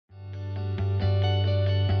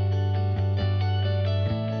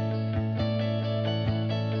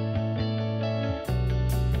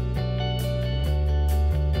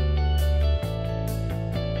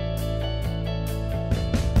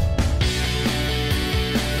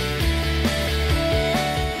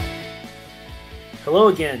Hello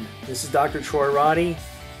again, this is Dr. Troy Roddy,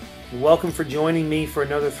 and welcome for joining me for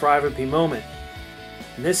another Thrivapy Moment.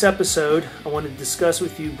 In this episode, I want to discuss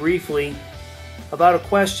with you briefly about a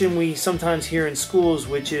question we sometimes hear in schools,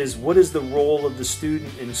 which is, what is the role of the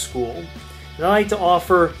student in school? And I like to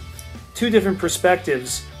offer two different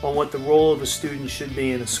perspectives on what the role of a student should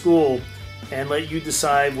be in a school and let you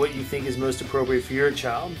decide what you think is most appropriate for your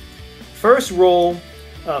child. First role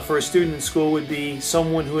for a student in school would be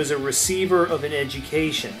someone who is a receiver of an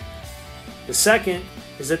education. The second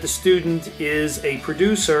is that the student is a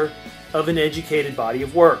producer of an educated body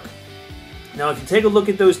of work. Now, if you take a look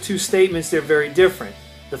at those two statements, they're very different.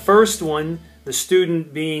 The first one, the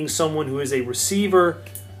student being someone who is a receiver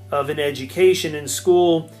of an education in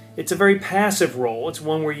school, it's a very passive role. It's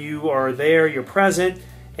one where you are there, you're present,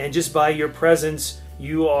 and just by your presence,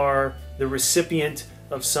 you are the recipient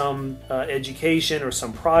of some education or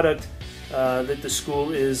some product that the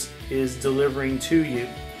school is delivering to you.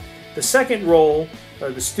 The second role,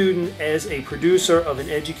 the student as a producer of an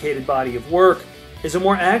educated body of work, is a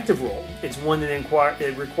more active role. It's one that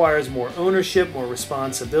it requires more ownership, more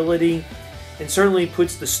responsibility, and certainly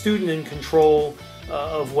puts the student in control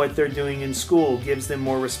of what they're doing in school, gives them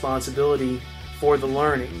more responsibility for the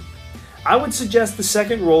learning. I would suggest the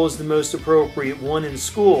second role is the most appropriate one in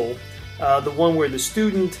school, the one where the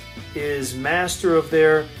student is master of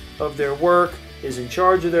their work, is in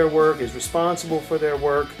charge of their work, is responsible for their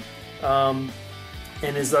work, and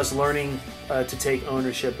is thus learning to take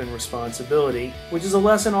ownership and responsibility, which is a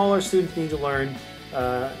lesson all our students need to learn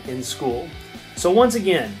in school. So once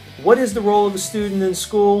again, what is the role of a student in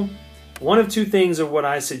school? One of two things are what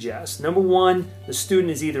I suggest. Number one, the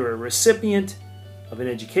student is either a recipient of an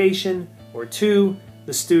education, or two,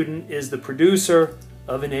 the student is the producer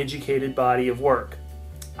of an educated body of work.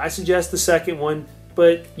 I suggest the second one,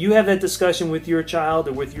 but you have that discussion with your child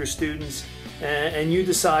or with your students, and you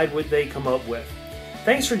decide what they come up with.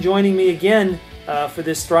 Thanks for joining me again for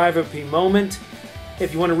this Thrivapy Moment.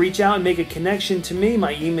 If you want to reach out and make a connection to me,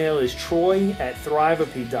 my email is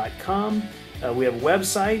troy@thrivapy.com. We have a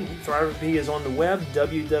website. Thrivapy is on the web,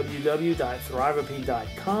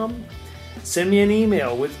 www.thrivapy.com. Send me an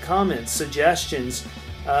email with comments, suggestions,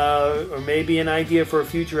 or maybe an idea for a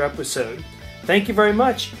future episode. Thank you very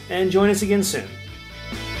much, and join us again soon.